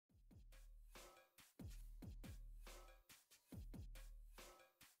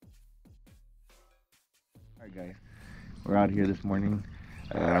Alright guys, we're out here this morning.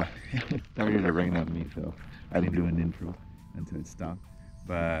 It started to rain on me, so I didn't do an intro until it stopped.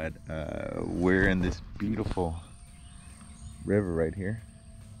 But we're in this beautiful river right here.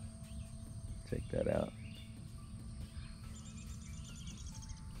 Check that out.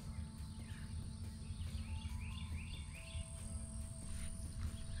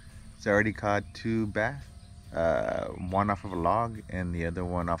 So I already caught two bass, one off of a log and the other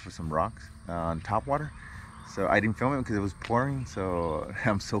one off of some rocks on top water. So I didn't film it because it was pouring, so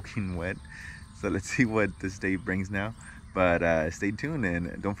I'm soaking wet. So let's see what this day brings now. But stay tuned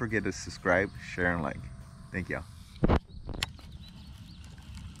and don't forget to subscribe, share, and like. Thank y'all.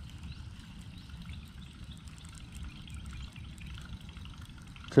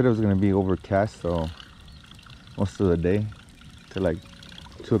 Said it was gonna be overcast, so most of the day till like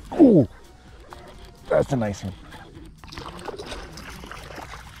 2 o'clock. Ooh, that's a nice one.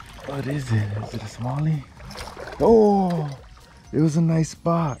 What is it? Is it a smallie? Oh, it was a nice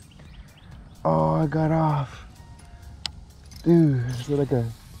spot. Oh, I got off. Dude, it's like a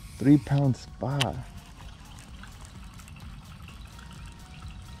 3-pound spot.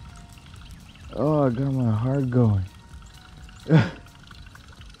 Oh, I got my heart going.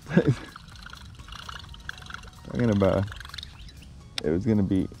 Talking about it was gonna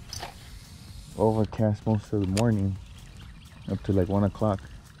be overcast most of the morning up to like 1 o'clock.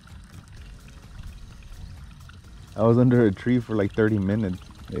 I was under a tree for like 30 minutes.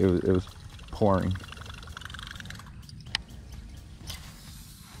 It was pouring.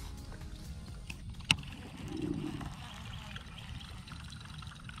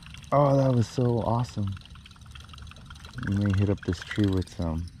 Oh, that was so awesome. You may hit up this tree with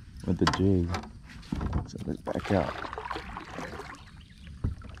the jig. So let's back out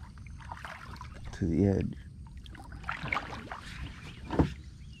to the edge.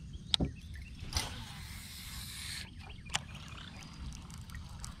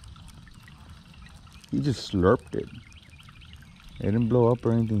 He just slurped it. It didn't blow up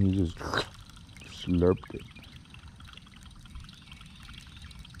or anything. He just slurped it.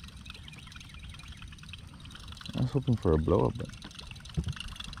 I was hoping for a blow up, but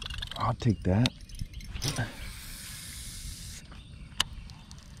I'll take that.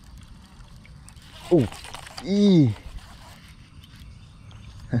 Oh, ee.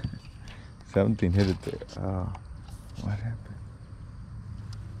 Something hit it there. Oh, what happened?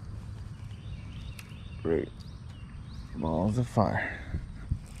 Great. Balls of fire.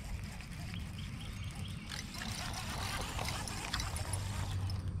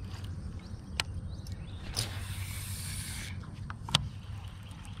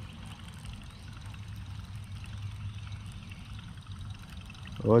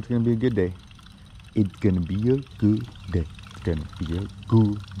 Oh, it's gonna be a good day. It's gonna be a good day. It's gonna be a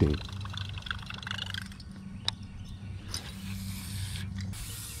good day.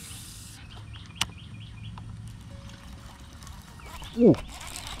 Ooh,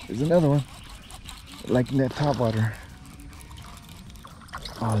 there's another one. Like in that top water.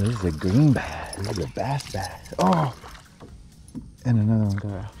 Oh, this is a green bass. This is a bass. Oh, and another one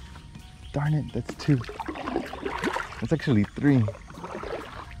got out. Darn it, that's 2. That's actually 3.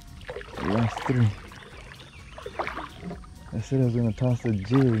 The last 3. I said I was gonna toss the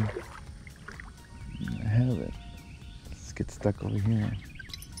jig. I haven't. Let's get stuck over here.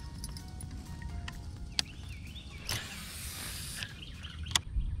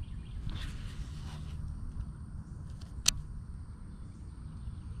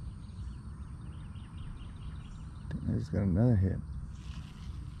 I just got another hit.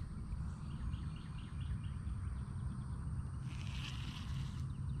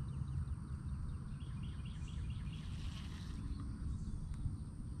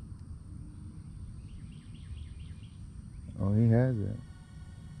 Oh, he has it.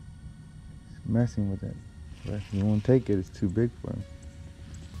 He's messing with it. But he won't take it. It's too big for him.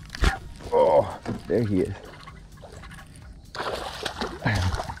 Oh, there he is.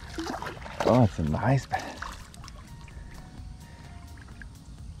 Oh, it's a nice bass.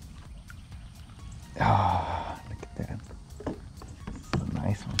 Oh, look at that. It's a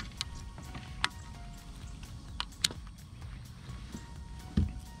nice one.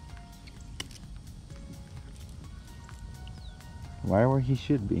 Right where he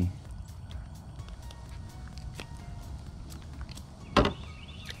should be.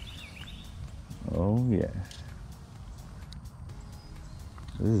 Oh yes.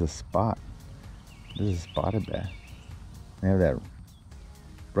 This is a spot. This is a spotted bass. They have that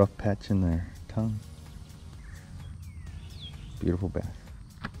rough patch in their tongue. Beautiful bass.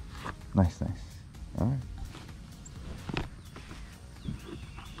 Nice. All right.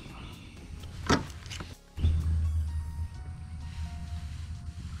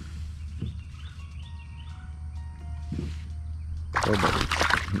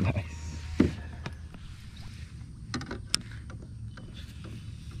 Nice.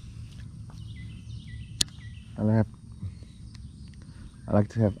 I like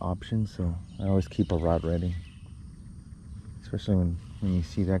to have options, so I always keep a rod ready. Especially when you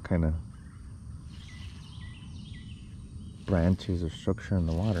see that kind of branches or structure in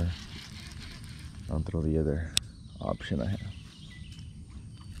the water. I'll throw the other option I have.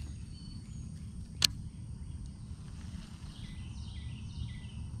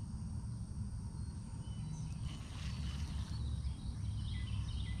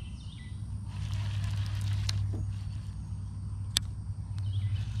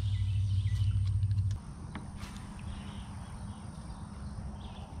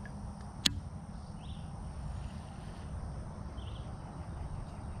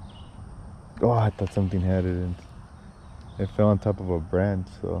 Oh, I thought something had it in. It fell on top of a branch,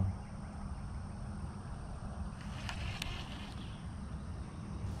 so.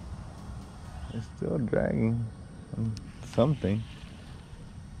 It's still dragging on something.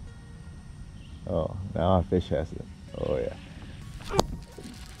 Oh, now a fish has it. Oh, yeah.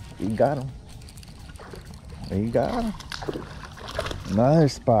 You got him. You got him. Another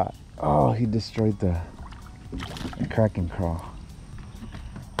spot. Oh, he destroyed the crack and crawl.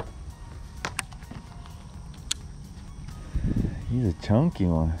 He's a chunky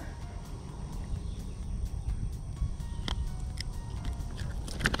one.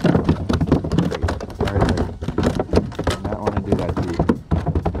 Sorry. I not want to do that to you.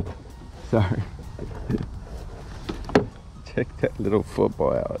 Sorry. Check that little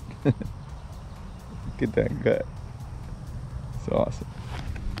football out. Look at that gut. It's awesome.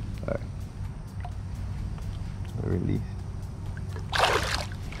 Alright. Release.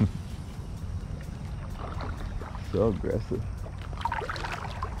 So aggressive.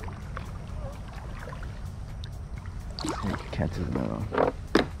 Catches another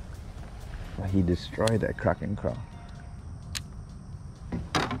one. He destroyed that crack and crawl.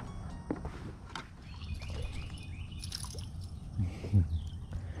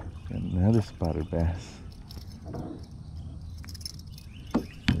 Another spotted bass.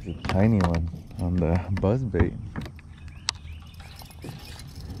 There's a tiny one on the buzz bait.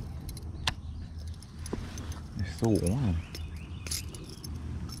 They're so warm.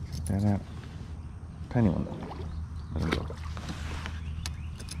 Check that out. Tiny one though. Let him go.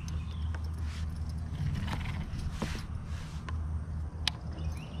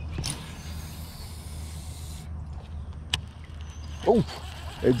 Oh,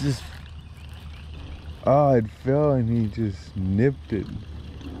 it just, oh, it fell and he just nipped it.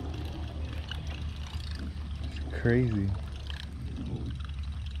 It's crazy.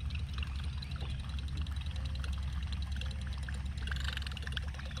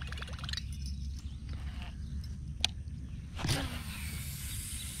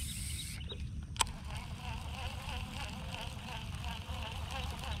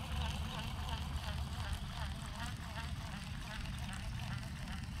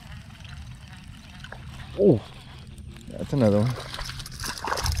 Oh, that's another one.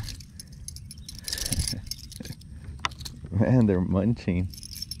 Man, they're munching.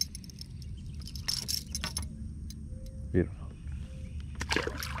 Beautiful.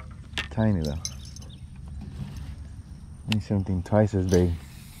 Tiny though. Need something twice as big.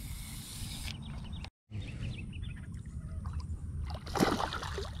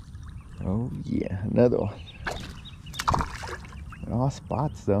 Oh yeah, another one. All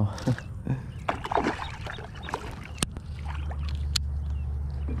spots though.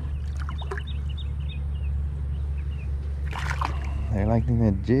 They're liking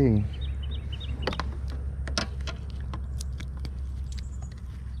that jig.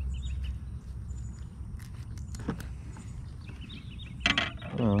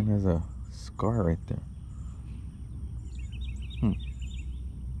 Oh, there's a scar right there.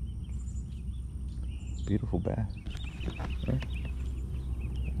 Beautiful bass. Right.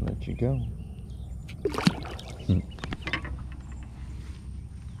 Let you go.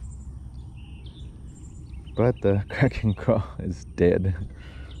 But the crack and crawl is dead.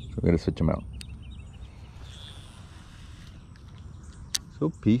 So we're gonna switch them out. So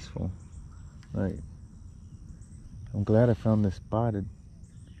peaceful. Like, I'm glad I found this spotted.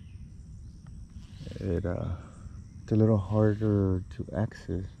 It's a little harder to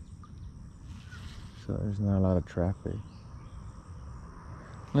access. So there's not a lot of traffic.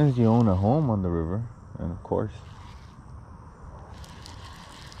 Unless you own a home on the river, and of course.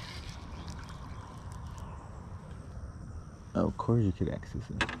 Of course you could access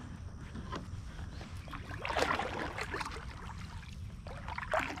it.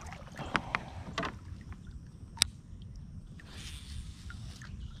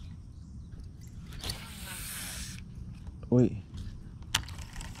 Wait.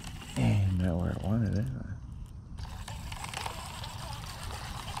 And not where I wanted it.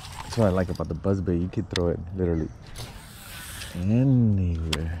 That's what I like about the buzzbait. You could throw it literally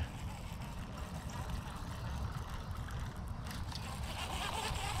anywhere.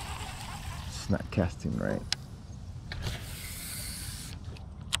 It's not casting right.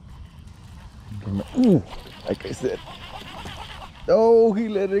 Ooh, like I said. Oh, he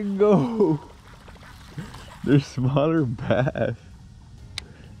let it go. They're smaller bass.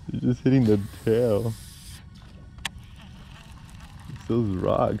 They're just hitting the tail. It's those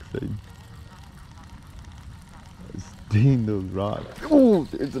rocks. They sting those rocks. Oh,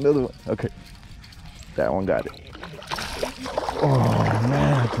 there's another one. Okay, that one got it. Oh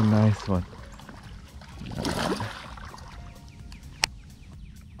man, that's a nice one.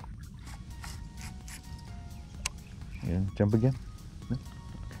 Yeah, jump again. No? Okay.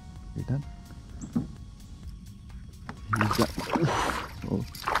 You're done. He's done. Oh.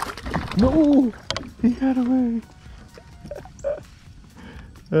 No, he got away.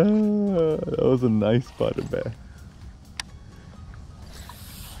 That was a nice spotted bass.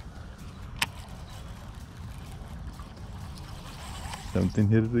 Something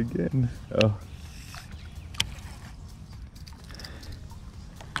hit it again. Oh.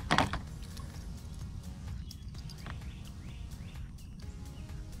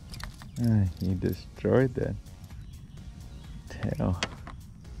 He destroyed that tail.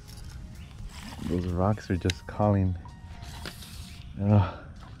 Those rocks are just calling. Oh,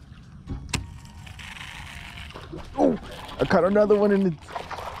 I caught another one and it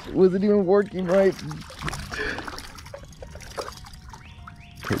wasn't even working right.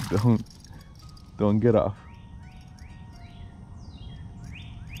 Okay, don't get off.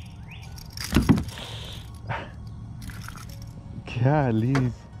 Golly,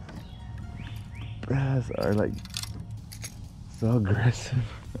 these bass are like so aggressive.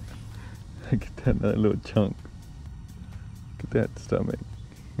 Look at that another little chunk. Look at that stomach.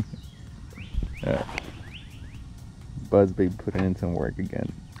 Yeah. Buzzbait put in some work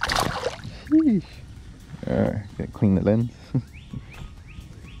again. Sheesh. Alright, gotta clean the lens. There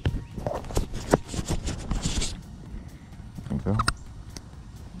we go.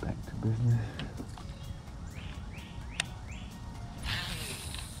 Back to business.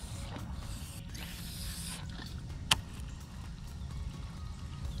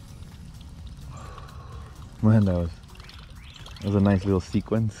 Man, that was a nice little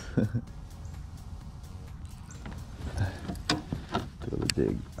sequence. Throw the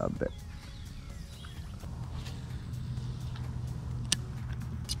jig out there.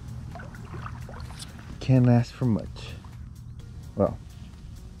 Can't ask for much. Well,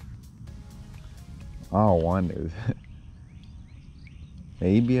 all I want is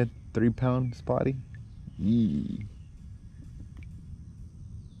maybe a 3-pound spotty. Yee.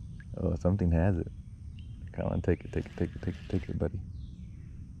 Oh, something has it. Come on, take it, buddy.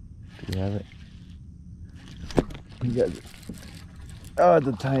 Do you have it? You got it. Oh, it's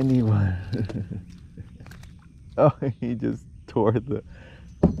a tiny one. Oh, he just tore the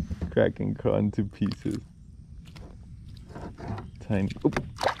cracking craw into pieces. Tiny, oop,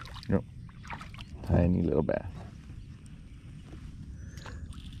 no, tiny little bass.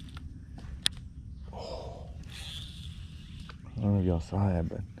 Oh. I don't know if y'all saw that,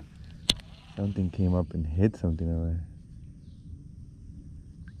 but something came up and hit something over there.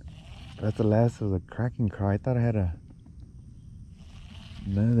 That's the last of the cracking craw. I thought I had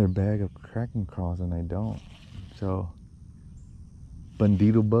another bag of cracking craws and I don't. So,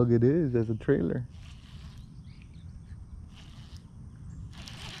 bandito bug it is as a trailer.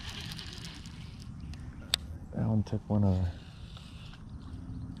 That one took one of the...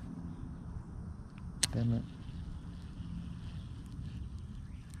 Damn it.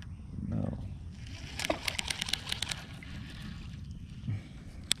 No.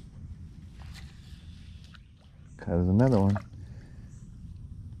 There's another one.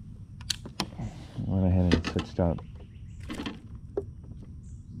 I went ahead and switched out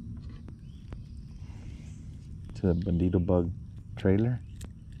to the bandito bug trailer.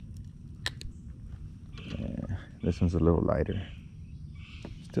 Yeah, this one's a little lighter.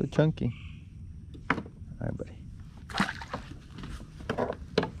 Still chunky. Alright, buddy.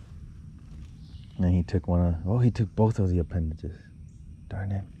 And he took one of... Oh, he took both of the appendages.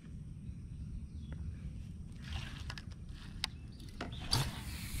 Darn it.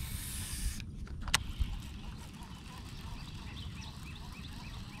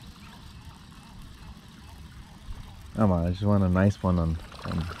 Come on, I just want a nice one on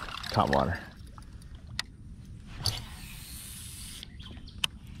top water.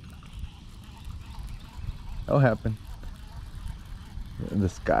 That'll happen. The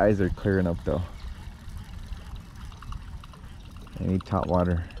skies are clearing up though. Any top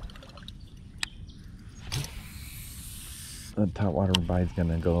water. The top water bite's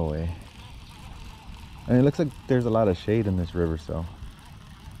gonna go away. And it looks like there's a lot of shade in this river, so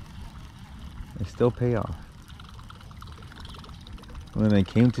they still pay off. When I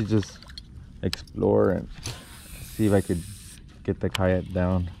came to just explore and see if I could get the kayak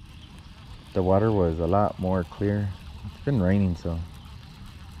down, the water was a lot more clear. It's been raining, so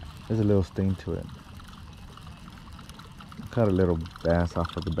there's a little stain to it. I caught a little bass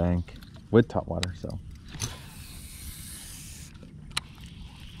off of the bank with top water, so.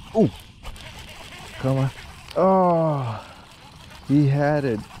 Oh, come on. Oh, he had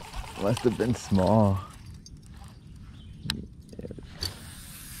it. Must have been small.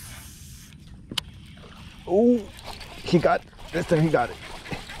 Oh, he got, this time he got it.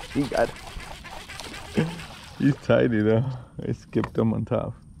 He got it. He's tiny though. I skipped him on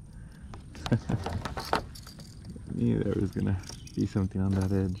top. Knew there was gonna be something on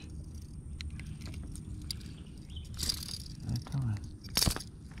that edge. Come on.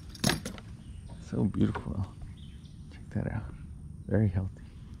 So beautiful. Check that out. Very healthy.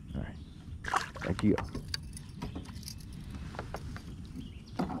 All right, back you go.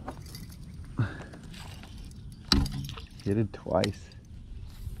 Hit it twice.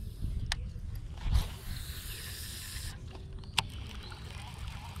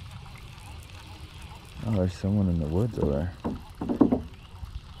 Oh, there's someone in the woods over there. I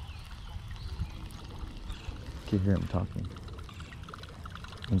can hear him talking.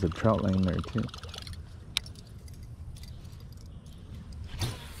 There's a trout laying there too.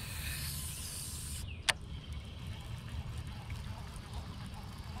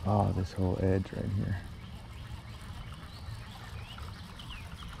 Oh, this whole edge right here.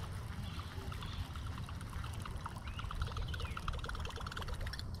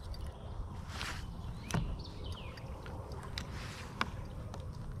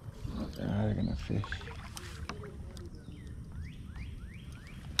 They're gonna fish.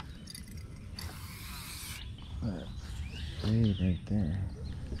 That's shade right there.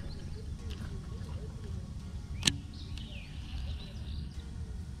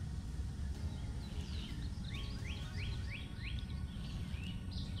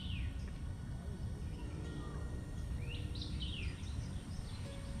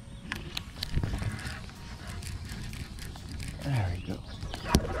 There we go.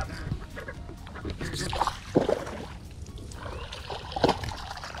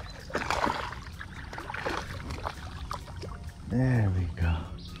 There we go.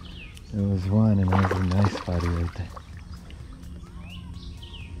 There was one, and there's a nice body right there.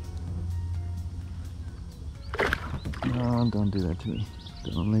 No, don't do that to me.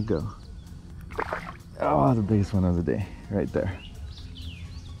 Don't let go. Oh, the biggest one of the day, right there.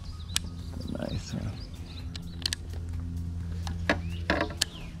 Nice one.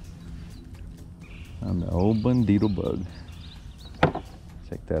 On the old bandito bug.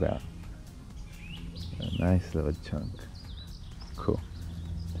 Check that out. A nice little chunk. Cool.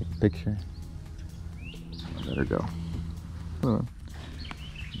 Take a picture. Let her go. Come on.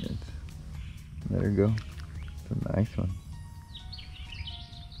 Let her go. It's a nice one.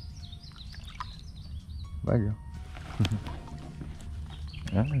 Bye, girl.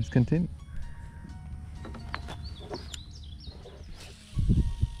 Alright, let's continue.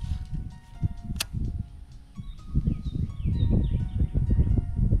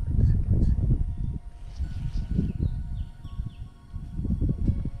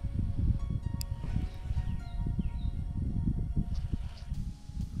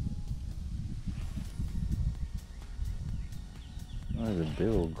 Oh, there's a big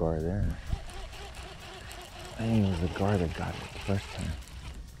old gar there. I think it was the gar that got it the first time.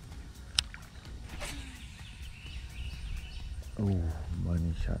 Oh,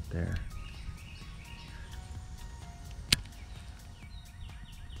 money shot there.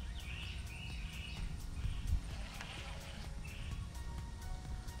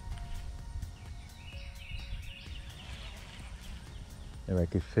 If I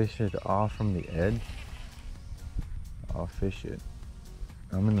could fish it off from the edge, I'll fish it.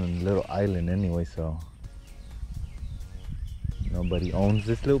 I'm in a little island anyway, so nobody owns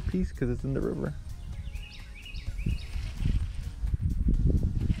this little piece because it's in the river.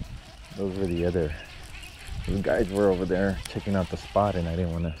 Those were the other, the guys were over there checking out the spot, and I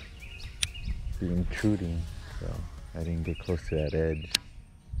didn't want to be intruding, so I didn't get close to that edge.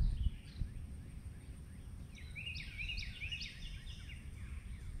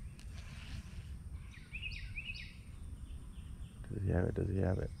 Does he have it? Does he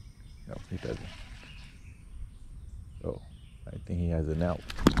have it? No, he doesn't. Oh, I think he has it now.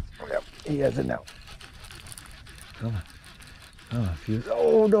 Yep, he has it now. Come on. Come on, Fuse.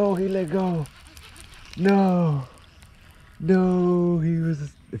 Oh no, he let go. No. No,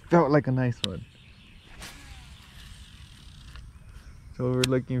 it felt like a nice one. So we're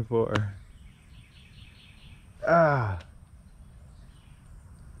looking for. Ah.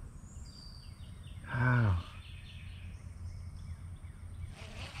 How?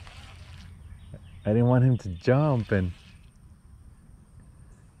 I didn't want him to jump, and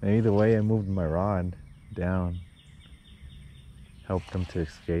maybe the way I moved my rod down helped him to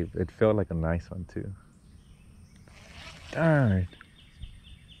escape. It felt like a nice one too. Darn.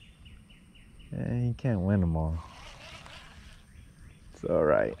 Yeah, you can't win them all. It's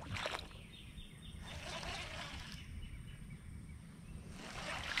alright.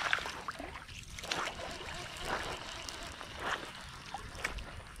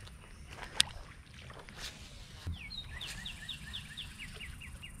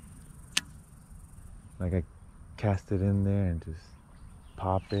 Like I cast it in there and just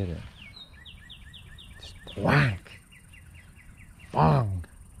pop it and just whack, bong,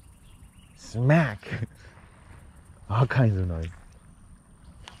 smack, all kinds of noise.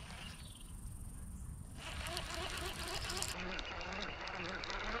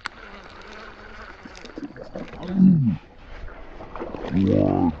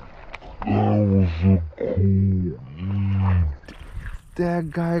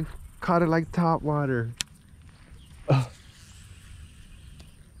 That guy caught it like top water. I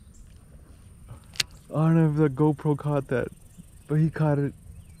don't know if the GoPro caught that, but he caught it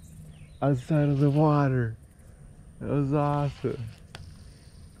outside of the water. That was awesome.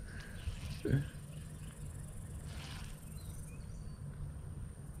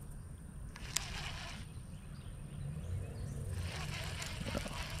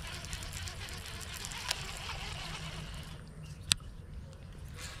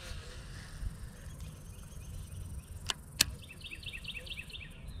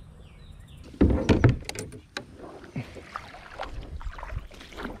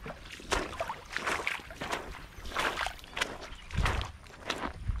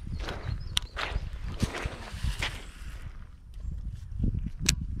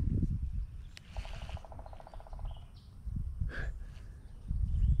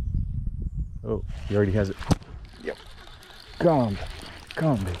 Oh, he already has it. Yep. Come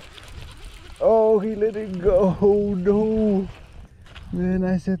on, baby. Oh, he let it go. Oh, no. Man,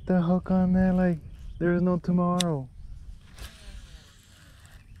 I set the hook on there like there's no tomorrow.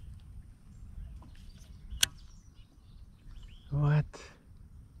 What?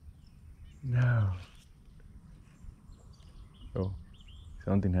 No. Oh,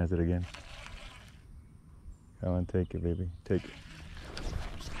 something has it again. Come on, take it, baby. Take it.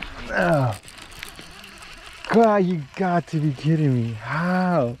 Oh. God, you got to be kidding me.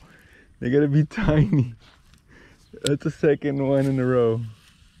 How? They gotta be tiny. That's the second one in a row.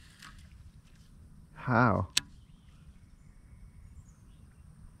 How?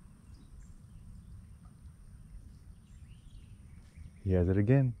 He has it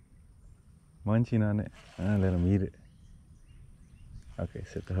again. Munching on it. Let him eat it. Okay,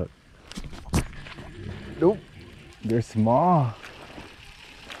 set the hook. Nope. They're small.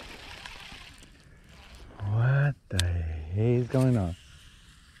 What the hell is going on?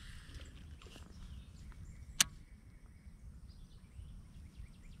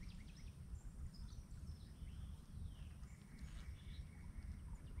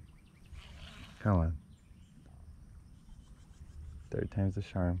 Come on. Third time's the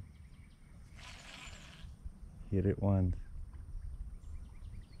charm. Hit it once.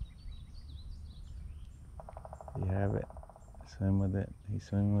 You have it. Swim with it. He's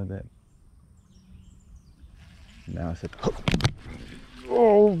swimming with it. Now it's a...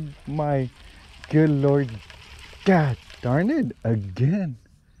 Oh my good Lord. God darn it. Again.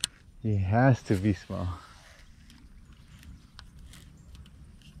 He has to be small.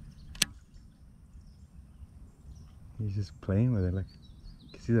 He's just playing with it. Like, you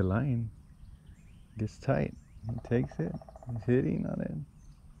can see the line. It gets tight. He takes it. He's hitting on it.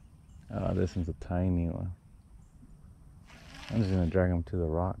 Oh, this one's a tiny one. I'm just gonna drag him to the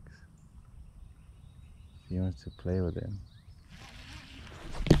rocks. He wants to play with it.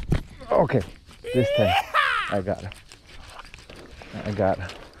 Okay, this time I got him. I got him.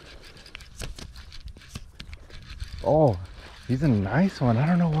 Oh, he's a nice one. I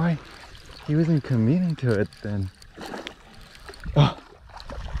don't know why he wasn't committing to it then. Oh,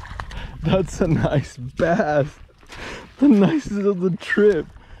 that's a nice bass. The nicest of the trip.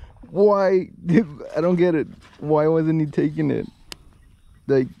 Why? I don't get it. Why wasn't he taking it?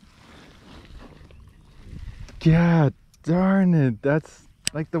 Like, God darn it. That's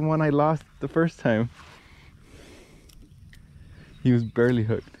like the one I lost the first time. He was barely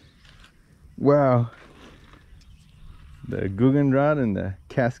hooked. Wow. The Guggen rod and the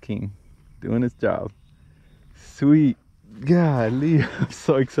Cast King doing its job. Sweet. Golly, I'm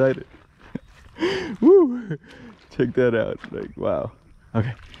so excited. Woo! Check that out. Like, wow.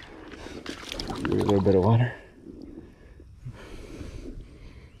 Okay. Give her a little bit of water.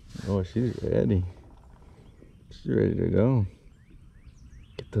 Oh, she's ready. She's ready to go.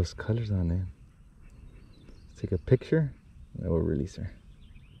 Get those colors on there. Let's take a picture and we'll release her.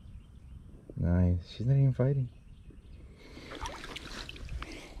 Nice. She's not even fighting.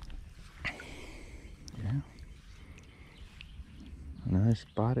 Yeah. Another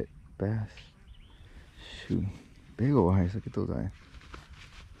spotted bass. Shoot. Big old eyes. Look at those eyes.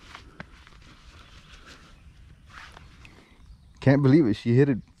 Can't believe it. She hit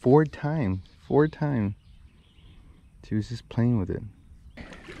it 4 times. 4 times. She was just playing with it.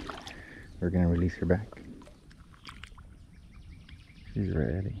 We're gonna release her back. She's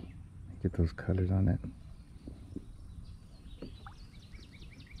ready. Get those colors on it.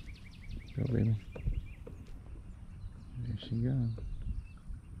 Go, baby. There she goes.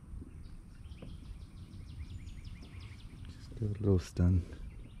 Just do a little stun.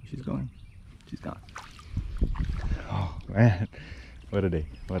 She's going. She's gone. Oh man, what a day,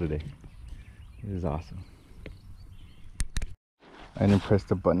 what a day. This is awesome. I didn't press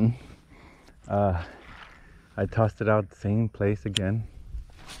the button. I tossed it out the same place again.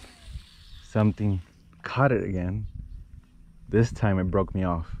 Something caught it again. This time it broke me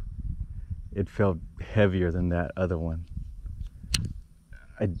off. It felt heavier than that other one.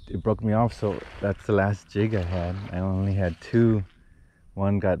 It broke me off, so that's the last jig I had. I only had 2.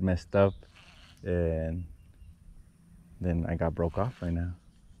 One got messed up and then I got broke off right now.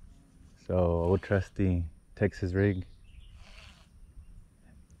 So old trusty Texas rig.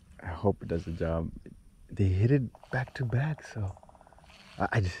 I hope it does the job. They hit it back to back, so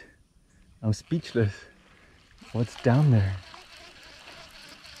I'm speechless. What's down there?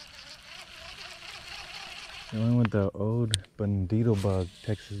 I went with the old bandito bug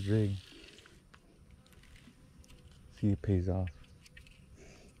Texas rig. See, it pays off.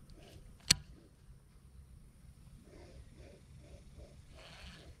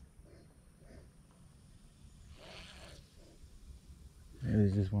 Maybe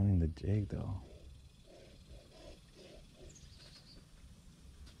he's just wanting the jig though.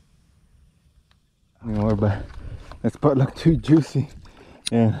 Anymore, but that spot looked too juicy.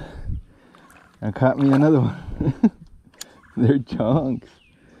 Yeah. I caught me another one. They're chunks.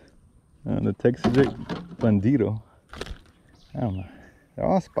 The Texas rig bandito. I don't know. They're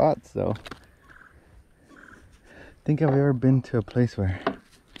all spots though. I think I've ever been to a place where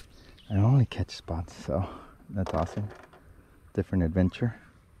I only catch spots, so that's awesome. Different adventure.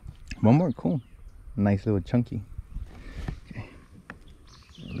 One more, cool. Nice little chunky. Okay.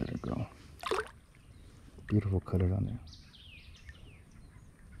 Let it go. Beautiful colors on there.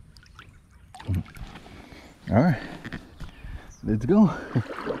 All right, let's go.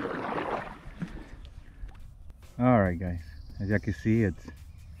 All right, guys. As you can see, it's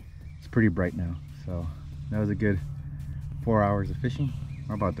pretty bright now. So that was a good 4 hours of fishing,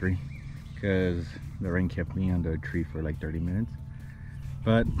 or about 3, because the rain kept me under a tree for like 30 minutes.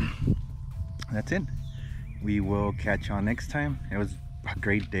 But that's it. We will catch on next time. It was a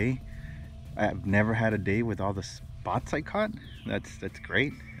great day. I've never had a day with all the spots I caught. That's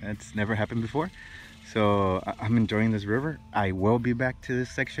great. That's never happened before. So I'm enjoying this river. I will be back to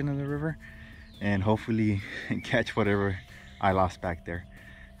this section of the river and hopefully catch whatever I lost back there.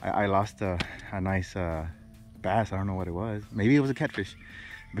 I lost a nice bass. I don't know what it was. Maybe it was a catfish.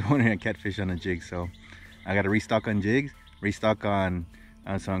 I've been wanting a catfish on a jig, so I got to restock on jigs, restock on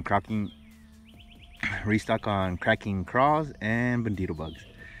some cracking craws and bandito bugs.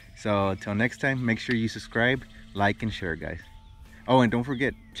 So until next time, make sure you subscribe, like, and share, guys. Oh, and don't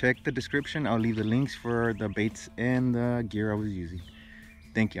forget, check the description. I'll leave the links for the baits and the gear I was using.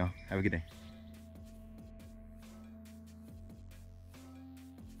 Thank y'all. Have a good day.